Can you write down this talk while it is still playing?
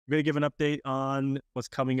I'm going to give an update on what's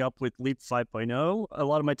coming up with Leap 5.0. A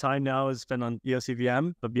lot of my time now has been on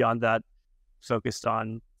EOSVM, but beyond that, focused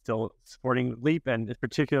on still supporting Leap and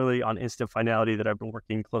particularly on Instant Finality that I've been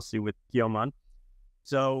working closely with Gnome on.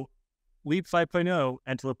 So Leap 5.0,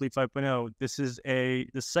 Antelope Leap 5.0, this is the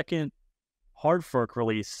second hard fork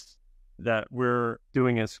release that we're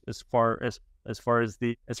doing as far as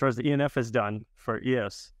the ENF has done for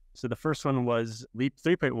EOS. So the first one was Leap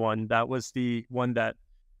 3.1. That was the one that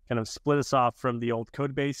kind of split us off from the old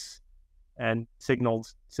code base and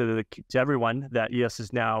signaled to everyone that EOS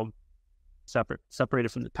is now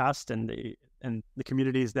separated from the past, and the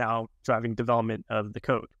community is now driving development of the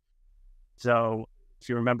code. So if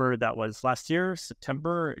you remember, that was last year,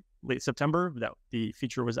 late September, that the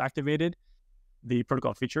feature was activated, the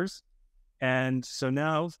protocol features. And so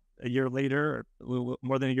now, a year later, a little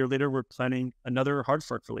more than a year later, we're planning another hard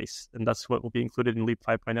fork release, and that's what will be included in Leap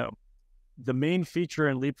 5.0. The main feature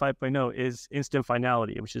in Leap 5.0 is Instant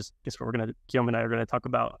Finality, which is I guess what Guillaume and I are going to talk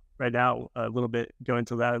about right now a little bit, go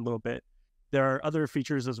into that a little bit. There are other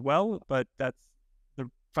features as well, but that's the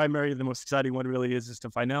most exciting one really is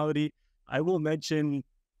Instant Finality. I will mention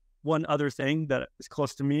one other thing that is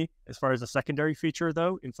close to me as far as a secondary feature,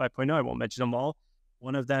 though, in 5.0. I won't mention them all.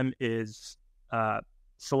 One of them is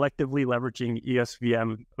selectively leveraging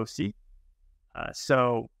EOSVM OC.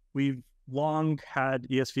 So we've long had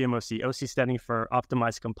EOSVM OC, OC standing for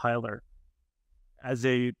Optimized Compiler, as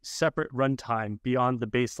a separate runtime beyond the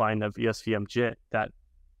baseline of EOSVM JIT that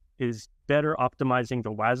is better optimizing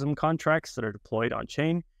the WASM contracts that are deployed on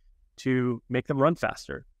chain to make them run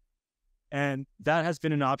faster. And that has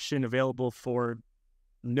been an option available for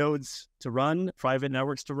nodes to run, private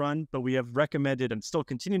networks to run, but we have recommended and still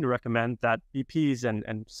continue to recommend that VPs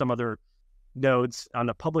and some other nodes on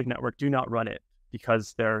a public network do not run it,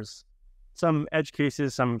 because there's some edge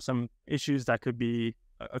cases, some issues that could be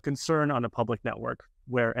a concern on a public network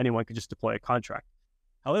where anyone could just deploy a contract.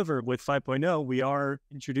 However, with 5.0, we are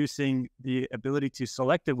introducing the ability to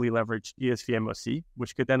selectively leverage EOSVM OC,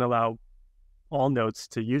 which could then allow all nodes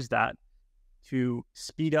to use that to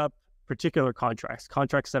speed up particular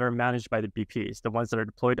contracts that are managed by the BPs, the ones that are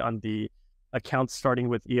deployed on the accounts starting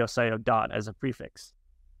with EOSIO dot as a prefix.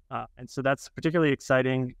 And so that's particularly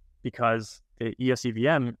exciting because the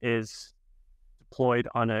EOSVM is deployed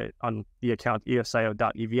on the account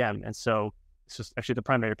EOSIO.EVM. And so it's just actually the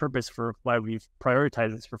primary purpose for why we've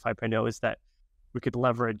prioritized this for 5.0 is that we could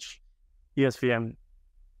leverage EOSVM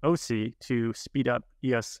OC to speed up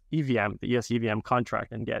EOSEVM, the EOSEVM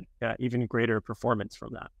contract, and get even greater performance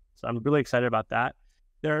from that. So I'm really excited about that.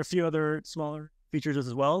 There are a few other smaller features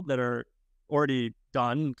as well that are already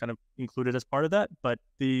done, kind of included as part of that. But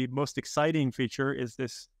the most exciting feature is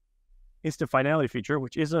this Instant Finality feature,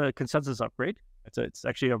 which is a consensus upgrade. It's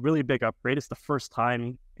actually a really big upgrade. It's the first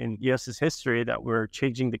time in EOS's history that we're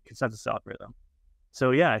changing the consensus algorithm.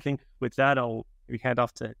 So yeah, I think with that, we hand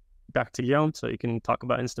off back to Guillaume so you can talk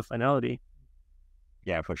about Instant Finality.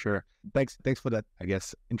 Yeah, for sure. Thanks for that, I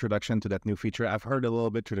guess, introduction to that new feature. I've heard a little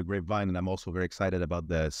bit through the grapevine, and I'm also very excited about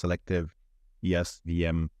the selective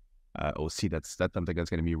EOSVM OC. That's something that's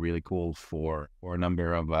going to be really cool for a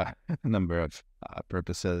number of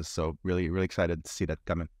purposes. So really excited to see that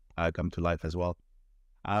come to life as well.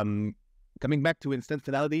 Coming back to Instant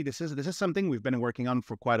Finality, this is something we've been working on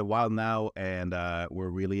for quite a while now, and we're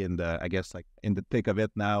really in the thick of it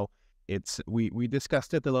now. We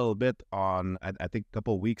discussed it a little bit on I think a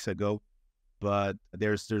couple of weeks ago, but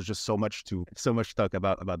there's just so much to talk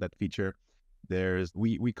about that feature.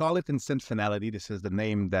 We call it Instant Finality. This is the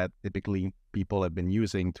name that typically people have been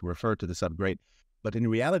using to refer to this upgrade. But in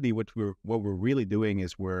reality, what we're really doing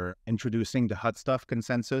is we're introducing the HotStuff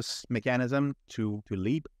consensus mechanism to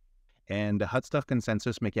Leap. And the HotStuff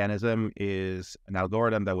consensus mechanism is an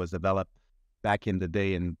algorithm that was developed back in the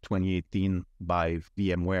day in 2018 by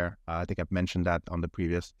VMware. I think I've mentioned that on the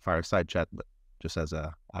previous fireside chat, but just as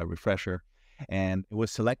a refresher. And it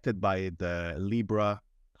was selected by the Libra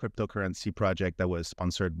cryptocurrency project that was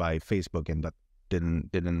sponsored by Facebook, and that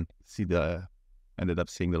ended up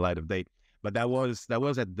seeing the light of day. But that was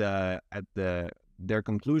at their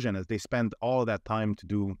conclusion, as they spent all that time to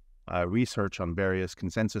do research on various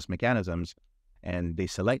consensus mechanisms, and they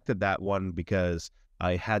selected that one because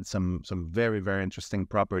I had some very, very interesting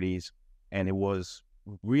properties, and it was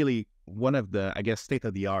really one of the, I guess,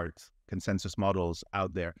 state-of-the-art consensus models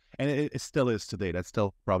out there. And it still is today. That's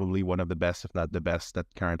still probably one of the best, if not the best, that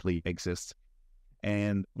currently exists.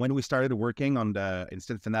 And when we started working on the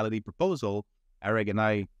Instant Finality proposal, Areg and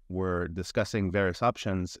I were discussing various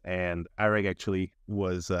options, and Areg actually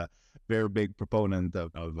was a very big proponent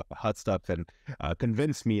of HotStuff and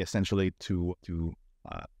convinced me essentially to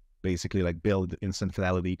basically like build Instant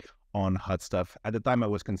Finality on HotStuff. At the time, I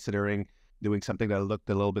was considering doing something that looked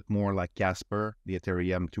a little bit more like Casper, the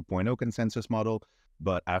Ethereum 2.0 consensus model.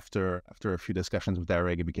 But after a few discussions with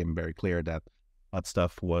Areg, it became very clear that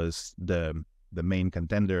HotStuff was the main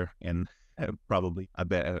contender and probably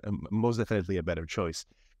most definitely a better choice.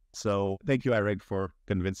 So thank you, Areg, for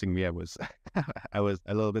convincing me. I was I was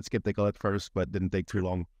a little bit skeptical at first, but didn't take too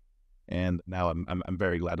long. And now I'm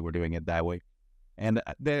very glad we're doing it that way. And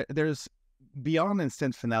there's beyond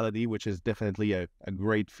Instant Finality, which is definitely a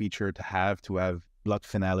great feature to have block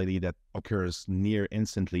finality that occurs near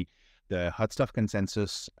instantly. The HotStuff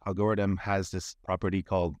consensus algorithm has this property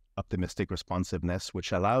called optimistic responsiveness,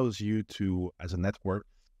 which allows you to, as a network,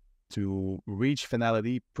 to reach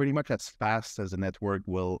finality pretty much as fast as the network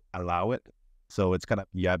will allow it. So it's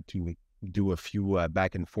you have to do a few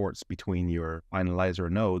back and forths between your finalizer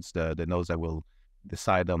nodes, the nodes that will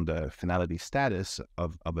decide on the finality status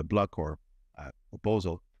of a block or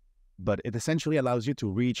proposal. But it essentially allows you to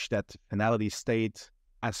reach that finality state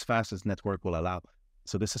as fast as network will allow.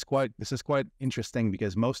 So this is quite interesting,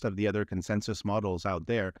 because most of the other consensus models out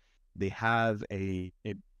there, they have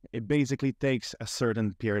it basically takes a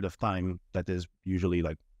certain period of time that is usually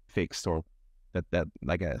like fixed, or that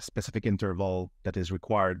like a specific interval that is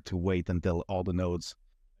required to wait until all the nodes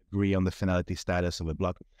agree on the finality status of a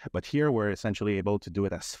block. But here we're essentially able to do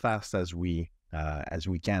it as fast as we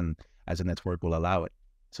can, as a network will allow it.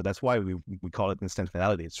 So that's why we call it Instant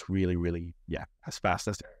Finality. It's really as fast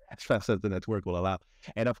as the network will allow.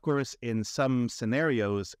 And of course, in some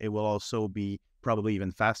scenarios, it will also be probably even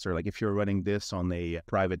faster. Like if you're running this on a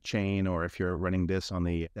private chain, or if you're running this on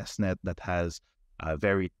a testnet that has a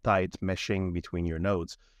very tight meshing between your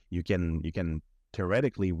nodes, you can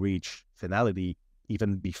theoretically reach finality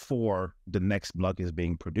even before the next block is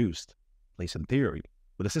being produced, at least in theory.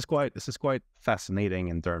 But this is quite fascinating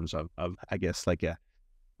in terms of I guess like a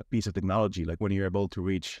piece of technology. Like when you're able to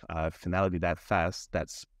reach finality that fast,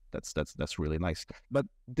 that's really nice. But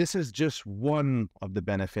this is just one of the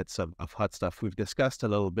benefits of HotStuff. We've discussed a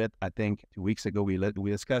little bit. I think 2 weeks ago we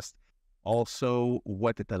discussed also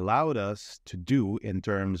what it allowed us to do in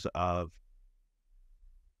terms of.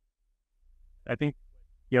 I think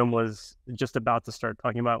Guillaume was just about to start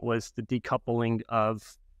talking about was the decoupling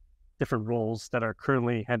of different roles that are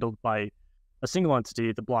currently handled by a single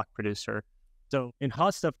entity, the block producer. So in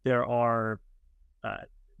HotStuff, there are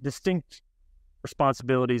distinct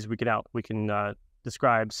responsibilities we can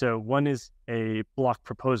describe. So one is a block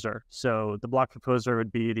proposer. So the block proposer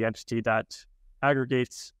would be the entity that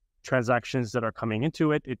aggregates transactions that are coming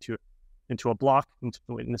into a block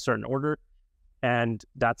in a certain order, and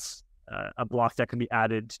that's a block that can be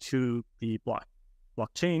added to the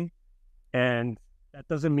blockchain. And that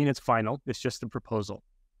doesn't mean it's final. It's just a proposal.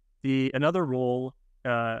 Another role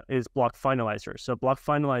is block finalizers. So block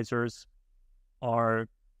finalizers are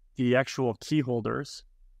the actual key holders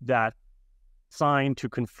that sign to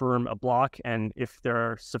confirm a block, and if there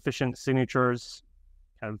are sufficient signatures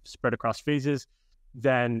kind of spread across phases,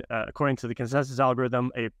 then according to the consensus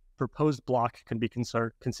algorithm, a proposed block can be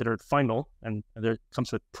considered final, and there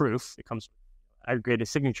comes with proof. It comes with aggregated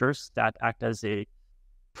signatures that act as a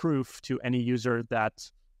proof to any user that,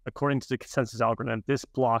 according to the consensus algorithm, this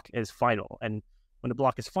block is final. And when a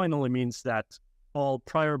block is final, it means that all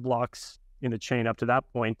prior blocks in the chain up to that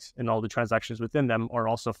point and all the transactions within them are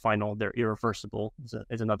also final. They're irreversible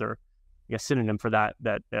is another, I guess, synonym for that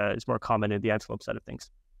is more common in the Antelope side of things.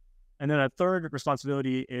 And then a third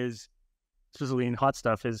responsibility is, specifically in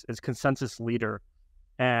HotStuff, is consensus leader.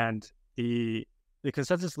 And the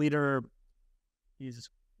consensus leader is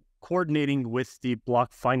coordinating with the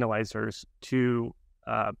block finalizers to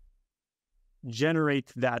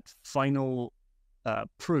generate that final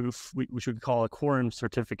proof, which we call a quorum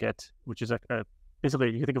certificate, which is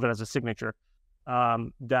basically, you can think of it as a signature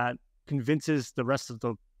that convinces the rest of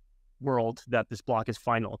the world that this block is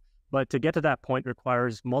final. But to get to that point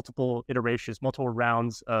requires multiple iterations, multiple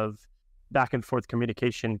rounds of back and forth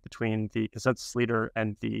communication between the consensus leader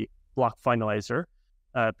and the block finalizer.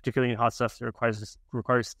 Particularly in HotStuff, it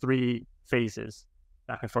requires 3 phases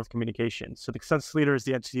back and forth communication. So the consensus leader is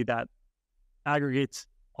the entity that aggregates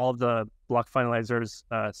all of the block finalizers'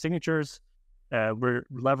 signatures. We're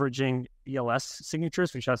leveraging EOS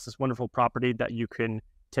signatures, which has this wonderful property that you can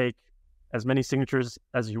take as many signatures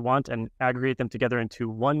as you want and aggregate them together into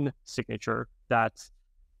one signature that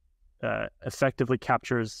effectively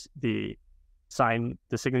captures the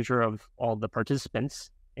signature of all the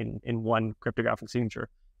participants in one cryptographic signature.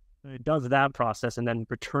 It does that process and then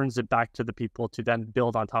returns it back to the people to then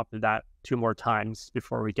build on top of that 2 more times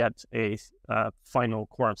before we get a final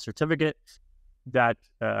quorum certificate. that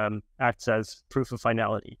acts as proof of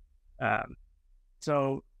finality.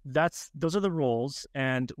 So those are the roles.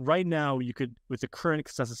 And right now, you could, with the current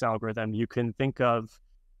consensus algorithm, you can think of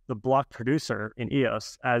the block producer in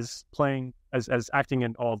EOS as acting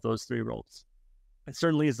in all of those three roles. It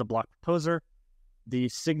certainly is the block proposer. The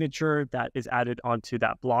signature that is added onto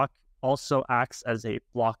that block also acts as a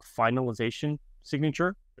block finalization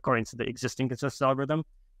signature, according to the existing consensus algorithm.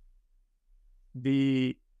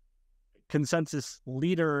 The consensus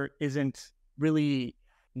leader isn't really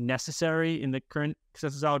necessary in the current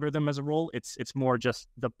consensus algorithm as a role. It's more just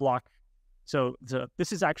the block. So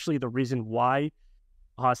this is actually the reason why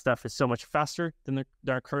HotStuff is so much faster than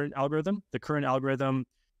our current algorithm. The current algorithm,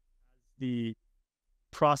 the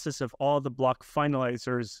process of all the block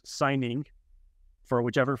finalizers signing for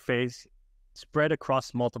whichever phase spread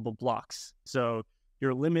across multiple blocks. So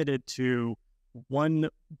you're limited to one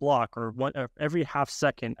block or every half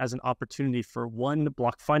second as an opportunity for one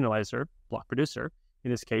block finalizer, block producer,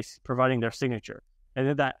 in this case, providing their signature. And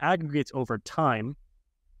then that aggregates over time.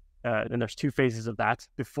 And there's two phases of that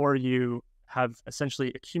before you have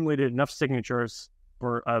essentially accumulated enough signatures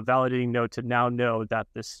for a validating node to now know that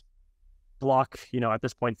this block, at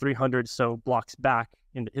this point, 300 so blocks back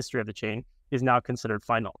in the history of the chain is now considered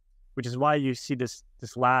final, which is why you see this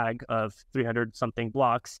lag of 300 something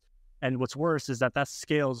blocks. And what's worse is that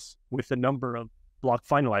scales with the number of block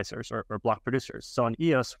finalizers or block producers. So on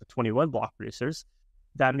EOS with 21 block producers,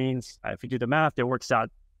 that means if you do the math, it works out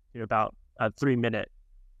about a 3-minute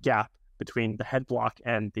gap between the head block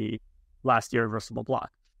and the last irreversible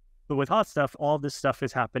block. But with HotStuff, all this stuff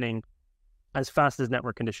is happening as fast as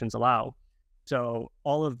network conditions allow. So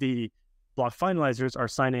all of the block finalizers are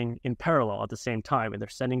signing in parallel at the same time, and they're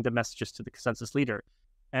sending the messages to the consensus leader.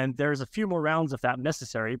 And there's a few more rounds of that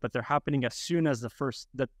necessary, but they're happening as soon as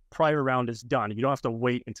the prior round is done. You don't have to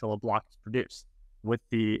wait until a block is produced with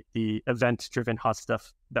the event-driven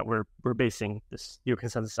HotStuff that we're basing this new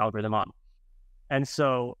consensus algorithm on. And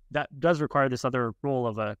so that does require this other role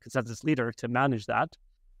of a consensus leader to manage that.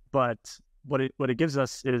 But what it gives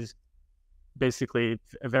us is basically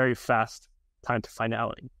a very fast time to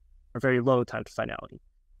finality, or very low time to finality.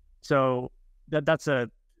 So that's a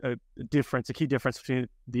key difference between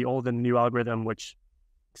the old and new algorithm, which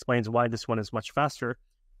explains why this one is much faster.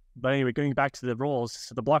 But anyway, going back to the roles,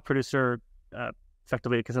 so the block producer,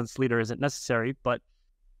 effectively a consensus leader, isn't necessary, but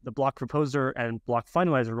the block proposer and block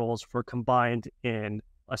finalizer roles were combined in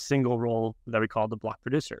a single role that we call the block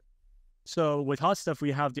producer. So with HotStuff,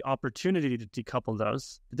 we have the opportunity to decouple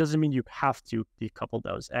those. It doesn't mean you have to decouple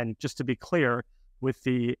those. And just to be clear, with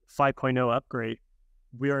the 5.0 upgrade,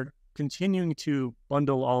 we are continuing to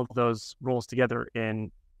bundle all of those roles together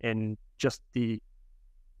in just the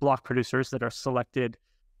block producers that are selected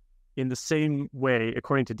in the same way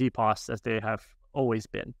according to DPoS as they have always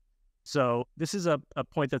been. So this is a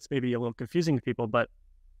point that's maybe a little confusing to people, but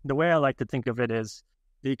the way I like to think of it is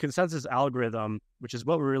the consensus algorithm, which is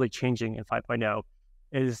what we're really changing in 5.0,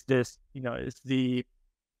 is this, it's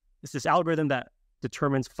this algorithm that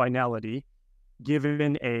determines finality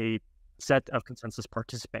given a set of consensus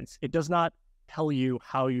participants. It does not tell you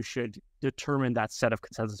how you should determine that set of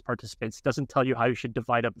consensus participants. It doesn't tell you how you should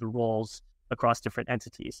divide up the roles across different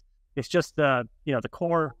entities. It's just the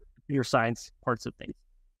core computer science parts of things.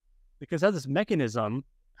 The consensus mechanism,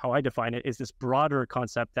 how I define it, is this broader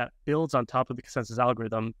concept that builds on top of the consensus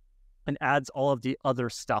algorithm and adds all of the other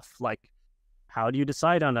stuff, like how do you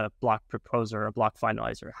decide on a block proposer or a block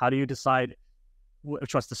finalizer? How do you decide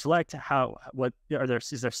which ones to select?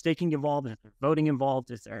 Is there staking involved? Is there voting involved?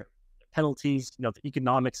 Is there penalties? The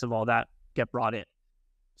economics of all that get brought in.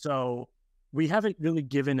 So we haven't really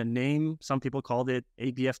given a name. Some people called it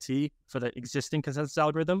ABFT for the existing consensus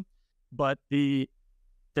algorithm, but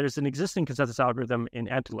there's an existing consensus algorithm in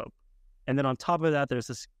Antelope. And then on top of that, there's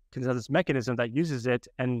this consensus mechanism that uses it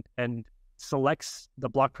and selects the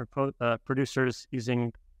block producers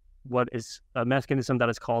using what is a mechanism that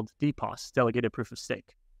is called DPoS, Delegated Proof of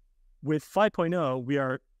Stake. With 5.0, we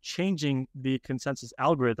are changing the consensus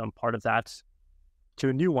algorithm part of that to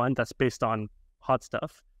a new one that's based on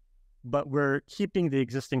HotStuff, but we're keeping the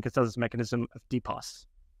existing consensus mechanism of DPoS.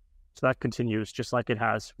 So that continues just like it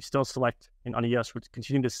has. We still select, on EOS, we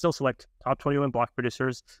continue to still select top 21 block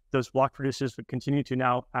producers. Those block producers would continue to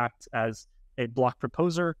now act as a block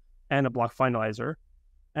proposer and a block finalizer,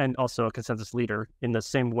 and also a consensus leader in the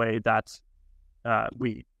same way that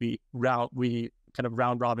we kind of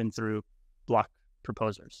round robin through block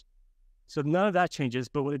proposers. So none of that changes,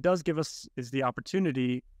 but what it does give us is the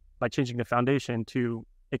opportunity, by changing the foundation, to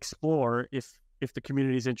explore, if the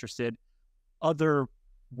community is interested, other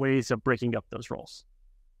ways of breaking up those roles.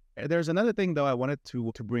 There's another thing though I wanted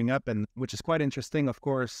to bring up, and which is quite interesting. Of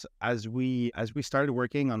course, as we started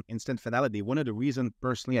working on Instant Finality, one of the reasons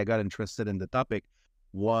personally I got interested in the topic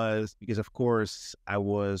was because, of course, I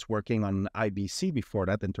was working on IBC before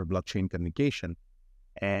that, inter-blockchain communication,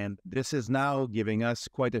 and this is now giving us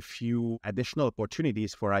quite a few additional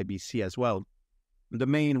opportunities for IBC as well. The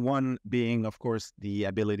main one being, of course, the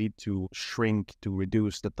ability to shrink, to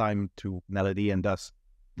reduce the time to finality, and thus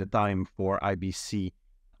the time for IBC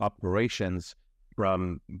operations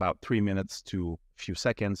from about 3 minutes to a few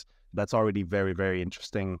seconds. That's already very, very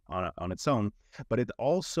interesting on its own. But it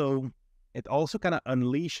also kind of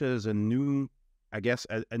unleashes a new, I guess,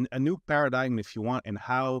 a new paradigm, if you want, in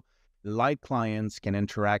how light clients can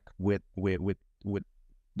interact with the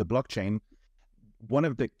blockchain. One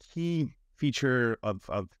of the key feature of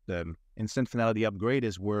the Instant Finality upgrade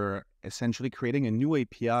is we're essentially creating a new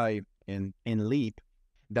API in Leap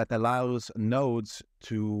that allows nodes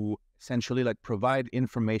to essentially like provide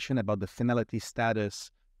information about the finality status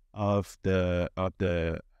of the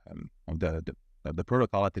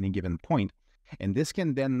protocol at any given point. And this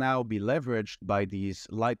can then now be leveraged by these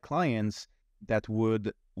light clients that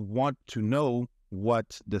would want to know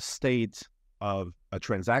what the state of a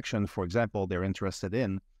transaction, for example, they're interested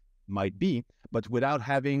in, might be, but without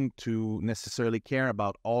having to necessarily care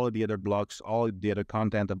about all of the other blocks, all of the other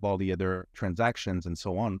content of all the other transactions, and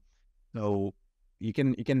so on. So you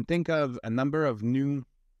can think of a number of new,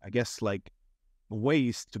 I guess, like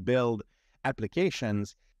ways to build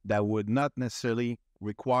applications that would not necessarily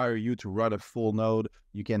require you to run a full node.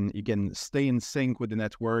 You can stay in sync with the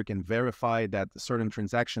network and verify that certain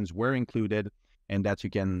transactions were included, and that you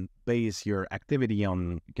can base your activity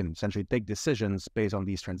on, you can essentially take decisions based on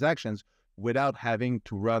these transactions without having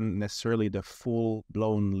to run necessarily the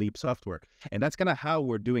full-blown Leap software. And that's kind of how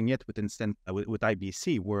we're doing it with with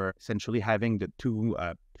IBC. We're essentially having the two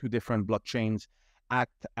different blockchains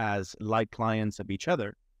act as light clients of each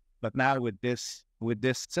other. But now with this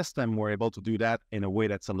system, we're able to do that in a way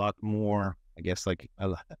that's a lot more, I guess, like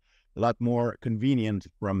a lot more convenient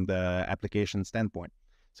from the application standpoint.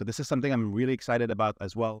 So this is something I'm really excited about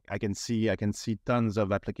as well. I can see tons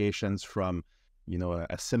of applications from,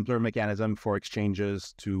 a simpler mechanism for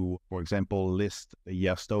exchanges to, for example, list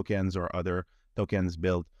EOS tokens or other tokens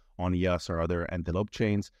built on EOS or other Antelope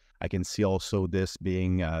chains. I can see also this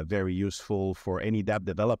being very useful for any dApp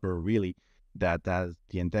developer, really, that has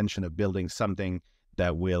the intention of building something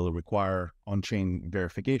that will require on-chain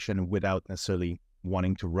verification without necessarily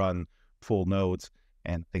wanting to run full nodes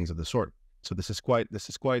and things of the sort. So this is quite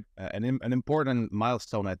an important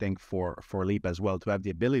milestone, I think, for Leap as well, to have the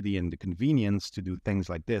ability and the convenience to do things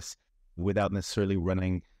like this without necessarily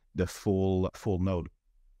running the full node.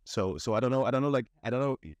 So I don't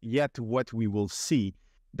know yet what we will see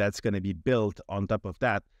that's going to be built on top of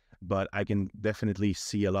that, but I can definitely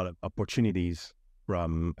see a lot of opportunities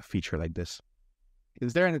from a feature like this.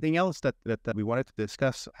 Is there anything else that we wanted to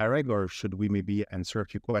discuss, Areg, or should we maybe answer a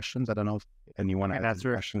few questions? I don't know if anyone has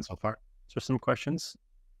any questions so far. So some questions.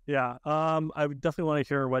 Yeah, I would definitely want to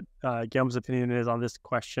hear what Guillaume's opinion is on this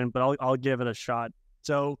question, but I'll give it a shot.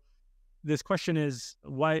 So this question is,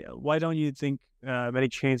 why don't you think many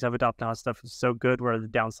chains have adopted HotStuff is so good? What are the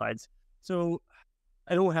downsides? So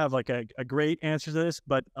I don't have like a great answer to this,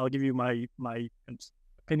 but I'll give you my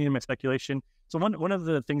opinion, my speculation. So one of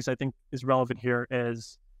the things I think is relevant here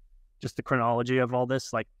is just the chronology of all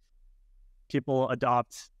this. Like, people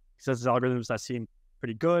adopt consensus algorithms that seem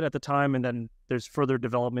pretty good at the time, and then there's further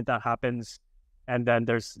development that happens, and then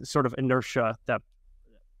there's sort of inertia that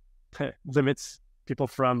limits people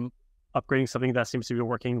from upgrading something that seems to be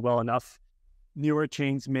working well enough. Newer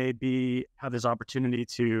chains may have this opportunity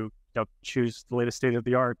to choose the latest state of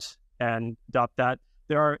the art and adopt that.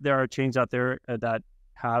 There are chains out there that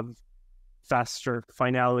have faster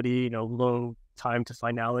finality, low time to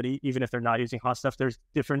finality, even if they're not using HotStuff. There's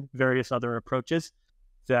various other approaches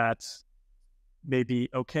that may be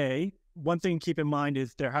okay. One thing to keep in mind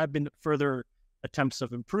is there have been further attempts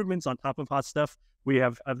of improvements on top of HotStuff. We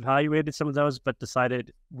have evaluated some of those, but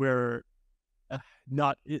decided we're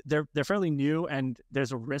not. They're fairly new, and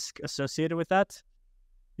there's a risk associated with that,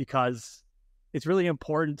 because it's really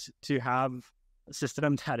important to have a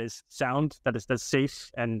system that is sound, that's safe,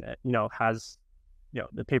 and has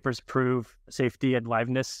the papers prove safety and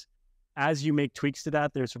liveness. As you make tweaks to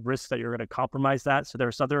that, there's a risk that you're going to compromise that. So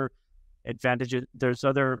there's other advantages. There's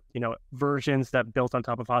other versions that built on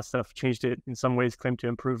top of HotStuff changed it in some ways, claim to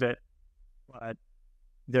improve it, but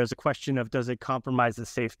there's a question of, does it compromise the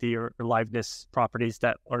safety or liveness properties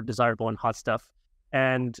that are desirable in HotStuff?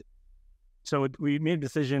 And so we made a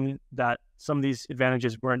decision that some of these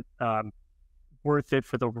advantages weren't worth it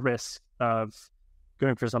for the risk of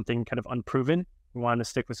going for something kind of unproven. We wanted to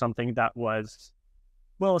stick with something that was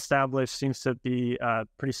well established, seems to be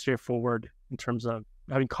pretty straightforward in terms of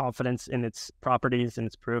having confidence in its properties and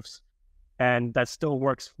its proofs, and that still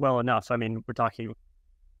works well enough. I mean, we're talking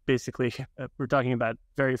about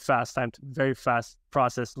very fast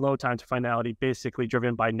process, low time to finality, basically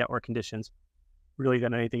driven by network conditions, really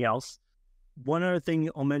than anything else. One other thing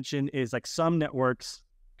I'll mention is like some networks,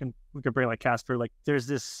 we could bring like Casper, like there's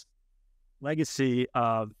this legacy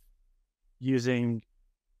of using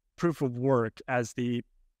proof of work as the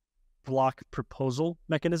block proposal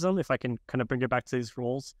mechanism, if I can kind of bring it back to these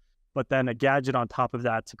roles, but then a gadget on top of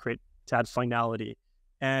that to add finality.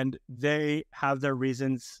 And they have their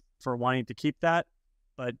reasons for wanting to keep that,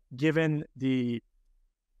 but given the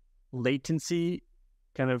latency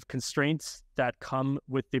kind of constraints that come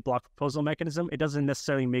with the block proposal mechanism, it doesn't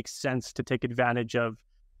necessarily make sense to take advantage of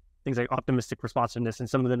things like optimistic responsiveness and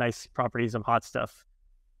some of the nice properties of HotStuff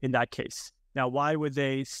in that case. Now, why would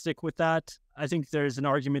they stick with that? I think there's an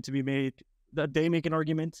argument to be made, that they make an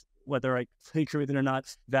argument, whether I agree with it or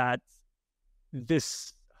not, that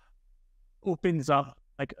this opens up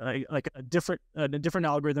like a different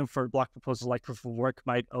algorithm for block proposal, like proof of work,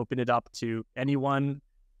 might open it up to anyone,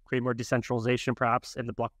 create more decentralization perhaps in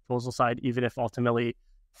the block proposal side, even if ultimately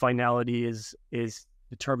finality is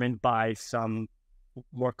determined by some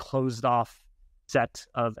more closed off set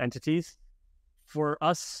of entities. For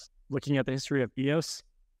us, looking at the history of EOS,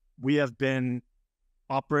 we have been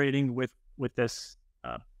operating with this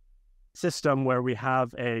system where we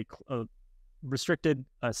have a restricted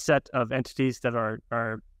set of entities that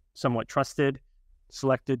are somewhat trusted,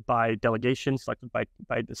 selected by delegation, selected by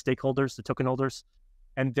the stakeholders, the token holders,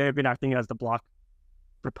 and they've been acting as the block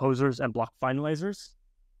proposers and block finalizers.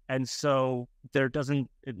 And so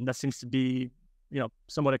that seems to be,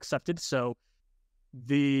 somewhat accepted. So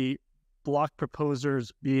the block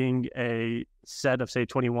proposers being a set of, say,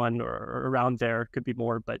 21 or around there, could be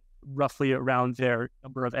more, but roughly around their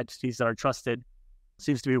number of entities that are trusted,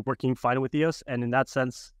 seems to be working fine with EOS. And in that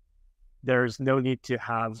sense, there's no need to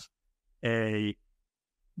have a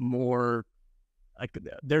more,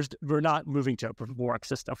 we're not moving to a proof of work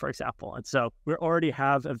system, for example. And so we already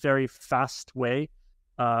have a very fast way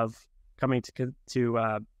of coming to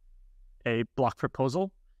a block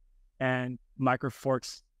proposal, and micro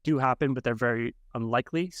forks do happen, but they're very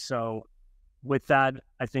unlikely. So with that,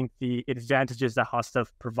 I think the advantages that HotStuff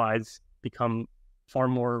provides become far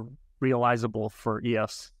more realizable for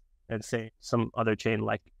EOS than, say, some other chain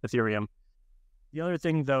like Ethereum. The other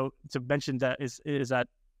thing, though, to mention that is that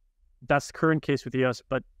that's the current case with EOS,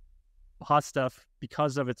 but HotStuff,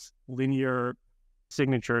 because of its linear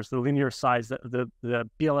signatures, the linear size, the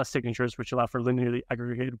BLS signatures, which allow for linearly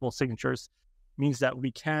aggregatable signatures, means that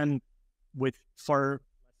we can, with far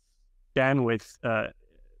bandwidth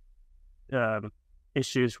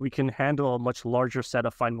issues, we can handle a much larger set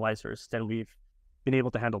of finalizers than we've been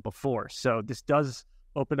able to handle before. So this does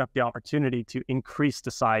open up the opportunity to increase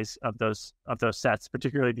the size of those sets,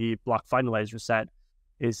 particularly the block finalizer set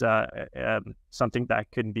is something that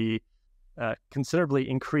can be considerably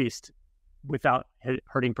increased without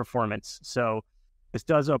hurting performance. So this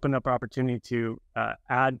does open up opportunity to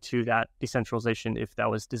add to that decentralization if that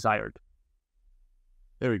was desired.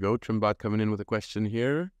 There we go. Trimbot coming in with a question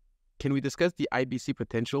here. Can we discuss the IBC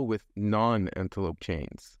potential with non-Antelope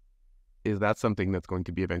chains? Is that something that's going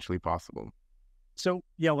to be eventually possible? So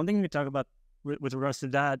yeah, one thing we talk about with regards to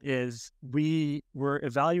that is we were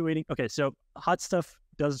evaluating. Okay, so HotStuff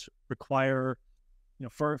does require,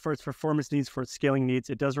 for its performance needs, for its scaling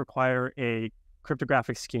needs, it does require a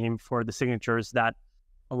cryptographic scheme for the signatures that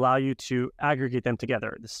allow you to aggregate them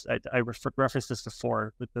together. I referenced this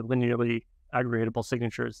before with the linearly aggregatable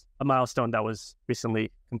signatures, a milestone that was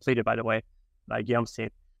recently completed, by the way, by Guillaume's team.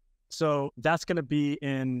 So that's going to be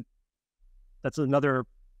that's another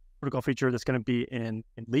protocol feature that's going to be in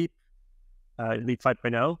Leap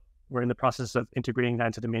 5.0. We're in the process of integrating that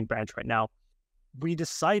into the main branch right now. We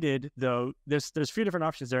decided, though, there's a few different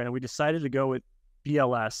options there, and we decided to go with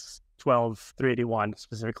BLS 12.381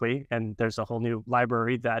 specifically, and there's a whole new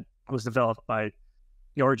library that was developed by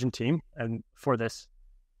the Origin team and for this.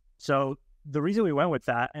 So the reason we went with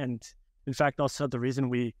that, and in fact also the reason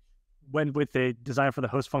we went with a design for the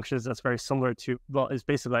host functions that's very similar to, is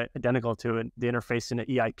basically identical to the interface in an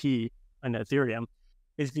EIP and Ethereum,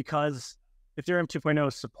 is because Ethereum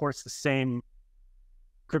 2.0 supports the same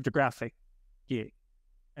cryptographic key.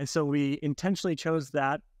 And so we intentionally chose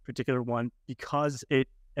that particular one because it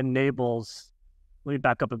enables, let me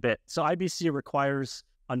back up a bit. So IBC requires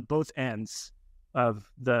on both ends of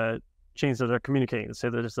the chains that are communicating. So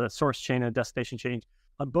there's a source chain and a destination chain.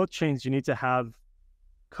 On both chains, you need to have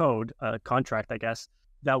code, a contract, I guess,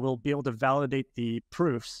 that will be able to validate the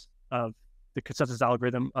proofs of the consensus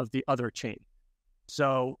algorithm of the other chain.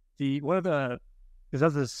 So one of the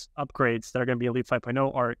consensus upgrades that are going to be in Leap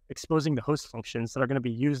 5.0 are exposing the host functions that are going to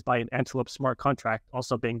be used by an Antelope smart contract,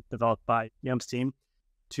 also being developed by Yum's team,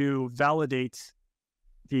 to validate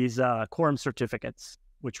these quorum certificates,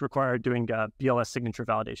 which require doing BLS signature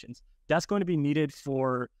validations. That's going to be needed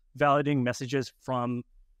for validating messages from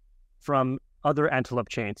other Antelope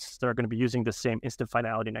chains that are going to be using the same instant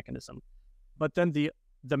finality mechanism. But then the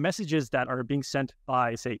messages that are being sent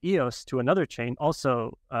by, say, EOS to another chain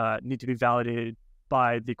also need to be validated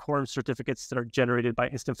by the quorum certificates that are generated by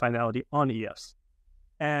instant finality on EOS.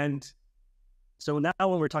 And so now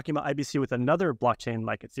when we're talking about IBC with another blockchain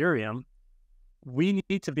like Ethereum, we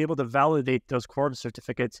need to be able to validate those quorum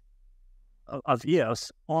certificates of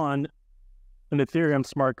EOS on an Ethereum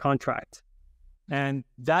smart contract. And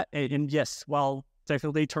yes, while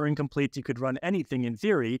technically Turing complete, you could run anything in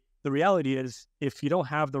theory, the reality is if you don't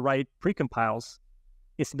have the right precompiles,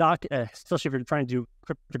 it's not, especially if you're trying to do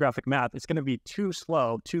cryptographic math, it's going to be too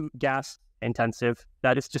slow, too gas intensive,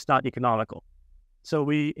 that it's just not economical. So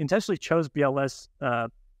we intentionally chose BLS.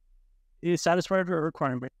 It satisfied our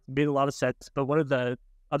requirement, made a lot of sense. But one of the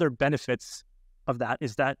other benefits of that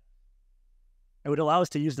is that it would allow us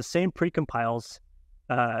to use the same precompiles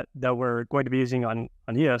that we're going to be using on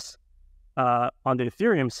EOS on the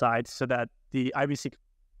Ethereum side, so that the IBC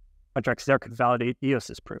contracts there could validate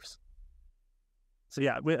EOS's proofs. So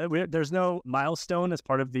yeah, there's no milestone as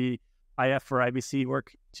part of the IF or IBC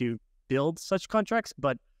work to build such contracts,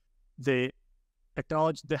 but the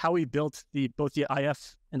technology, how we built both the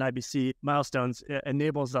IF and IBC milestones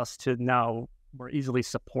enables us to now more easily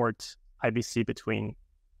support IBC between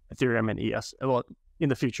Ethereum and EOS. Well, in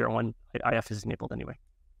the future when IF is enabled anyway,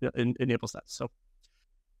 it enables that. So,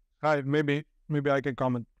 hi, maybe I can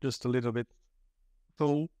comment just a little bit.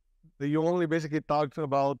 So you only basically talked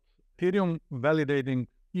about Ethereum validating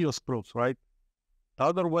EOS proofs, right? The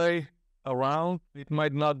other way around, it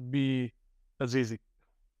might not be as easy.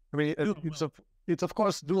 I mean, it's of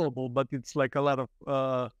course doable, but it's like a lot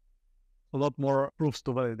more proofs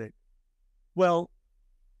to validate. Well,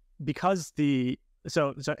 because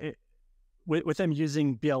with them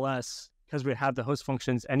using BLS, because we have the host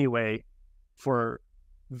functions anyway for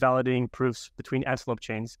validating proofs between Antelope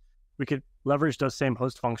chains, we could leverage those same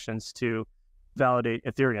host functions to validate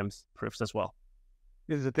Ethereum's proofs as well.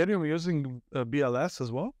 Is Ethereum using BLS as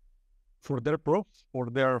well for their proofs, for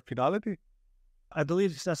their fidelity? I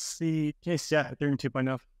believe that's the case, yeah, Ethereum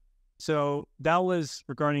 2.0. So that was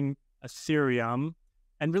regarding Ethereum,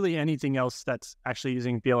 and really anything else that's actually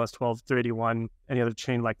using BLS 1231, any other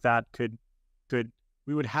chain like that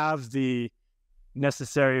we would have the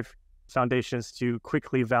necessary foundations to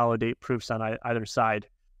quickly validate proofs on either side.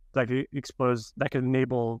 That could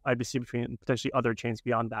enable IBC between potentially other chains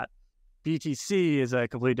beyond that. BTC is a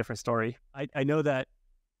completely different story. I know that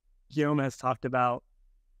Gnome has talked about,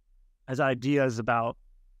 has ideas about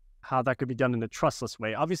how that could be done in a trustless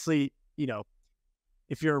way. Obviously,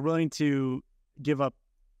 if you're willing to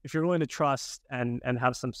trust and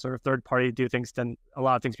have some sort of third party do things, then a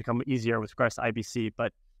lot of things become easier with regards to IBC.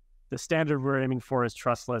 But the standard we're aiming for is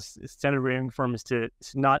trustless. The standard we're aiming for is to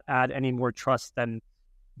not add any more trust than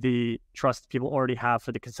the trust people already have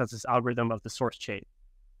for the consensus algorithm of the source chain.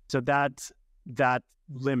 So that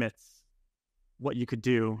limits what you could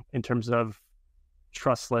do in terms of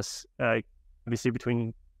trustless IBC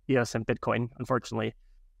between EOS and Bitcoin, unfortunately.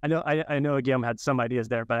 I know Guillaume had some ideas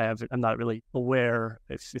there, but I'm not really aware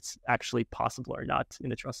if it's actually possible or not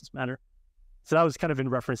in a trustless manner. So that was kind of in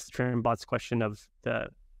reference to Trimbot's question of the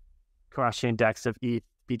cross-chain DEX of ETH,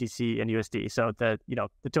 BTC, and USD. So the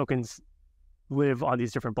tokens live on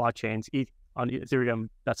these different blockchains. ETH on Ethereum,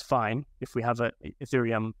 that's fine if we have a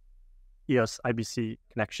Ethereum EOS IBC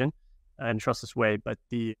connection in a trustless way. But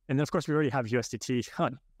and then of course we already have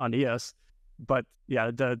USDT on EOS. But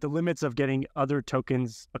yeah, the limits of getting other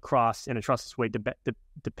tokens across in a trustless way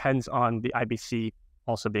depends on the IBC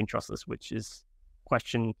also being trustless, which is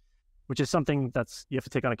something that's you have to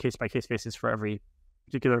take on a case-by-case basis for every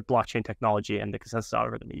particular blockchain technology and the consensus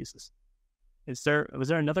algorithm it uses. Was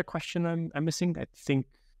there another question I'm missing? I think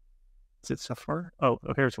it's so far. Oh,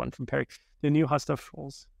 here's one from Perry. The new HotStuff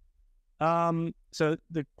roles. So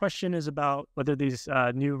the question is about whether these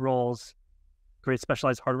new roles create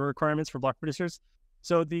specialized hardware requirements for block producers.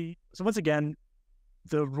 So once again,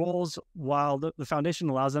 the roles, while the foundation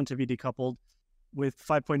allows them to be decoupled, with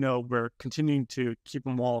 5.0, we're continuing to keep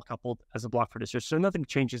them all coupled as a block producer. So nothing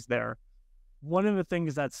changes there. one of the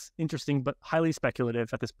things that's interesting but highly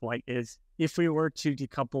speculative at this point is if we were to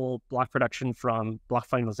decouple block production from block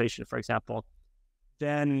finalization, for example,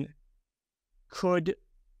 then block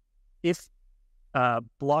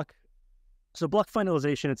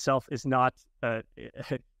finalization itself is not an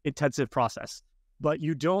intensive process, but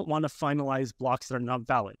you don't want to finalize blocks that are not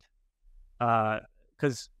valid,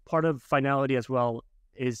 because part of finality as well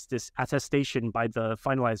is this attestation by the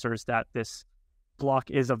finalizers that this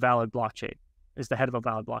block is a valid blockchain, is the head of a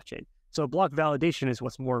valid blockchain. So block validation is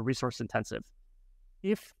what's more resource intensive.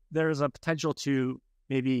 If there's a potential to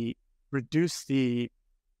maybe reduce the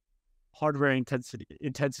hardware intensity,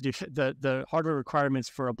 the hardware requirements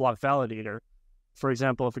for a block validator, for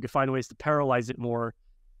example, if we could find ways to parallelize it more,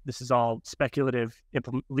 this is all speculative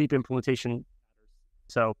Leap implementation.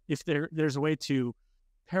 So if there's a way to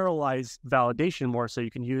parallelize validation more, so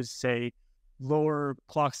you can use, say, lower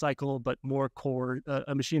clock cycle but more core,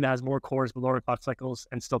 a machine that has more cores but lower clock cycles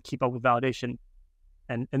and still keep up with validation,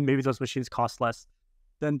 and maybe those machines cost less,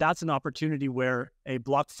 then that's an opportunity where a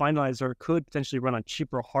block finalizer could potentially run on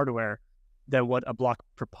cheaper hardware than what a block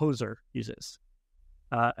proposer uses.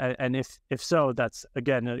 And if so, that's,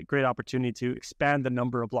 again, a great opportunity to expand the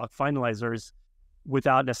number of block finalizers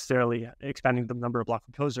without necessarily expanding the number of block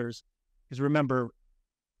proposers. Because remember,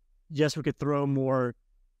 yes, we could throw more,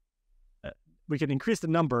 we can increase the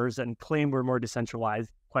numbers and claim we're more decentralized.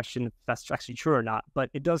 Question if that's actually true or not, but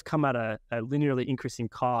it does come at a linearly increasing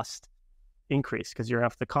cost increase, because you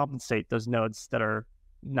have to compensate those nodes that are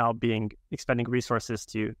now expending resources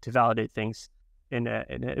to validate things in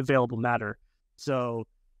an available manner. So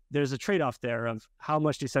there's a trade-off there of how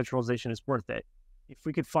much decentralization is worth it. If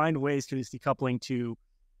we could find ways through this decoupling to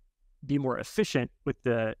be more efficient with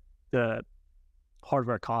the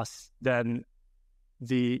hardware costs, then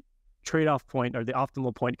the trade-off point or the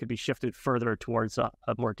optimal point could be shifted further towards a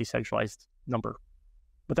more decentralized number.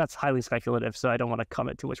 But that's highly speculative, so I don't want to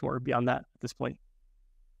comment too much more beyond that at this point.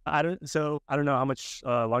 I don't know how much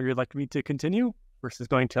longer you'd like me to continue versus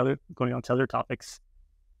going on to other topics.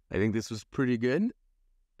 I think this was pretty good.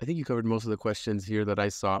 I think you covered most of the questions here that I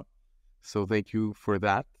saw, so thank you for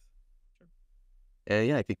that. Sure.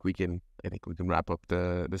 Yeah, I think we can wrap up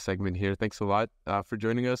the segment here. Thanks a lot for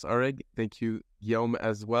joining us, Areg. Thank you, Gnome,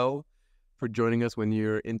 as well, for joining us when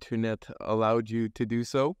your internet allowed you to do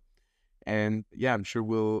so. And yeah, I'm sure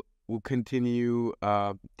we'll continue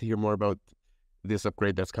to hear more about this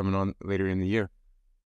upgrade that's coming on later in the year.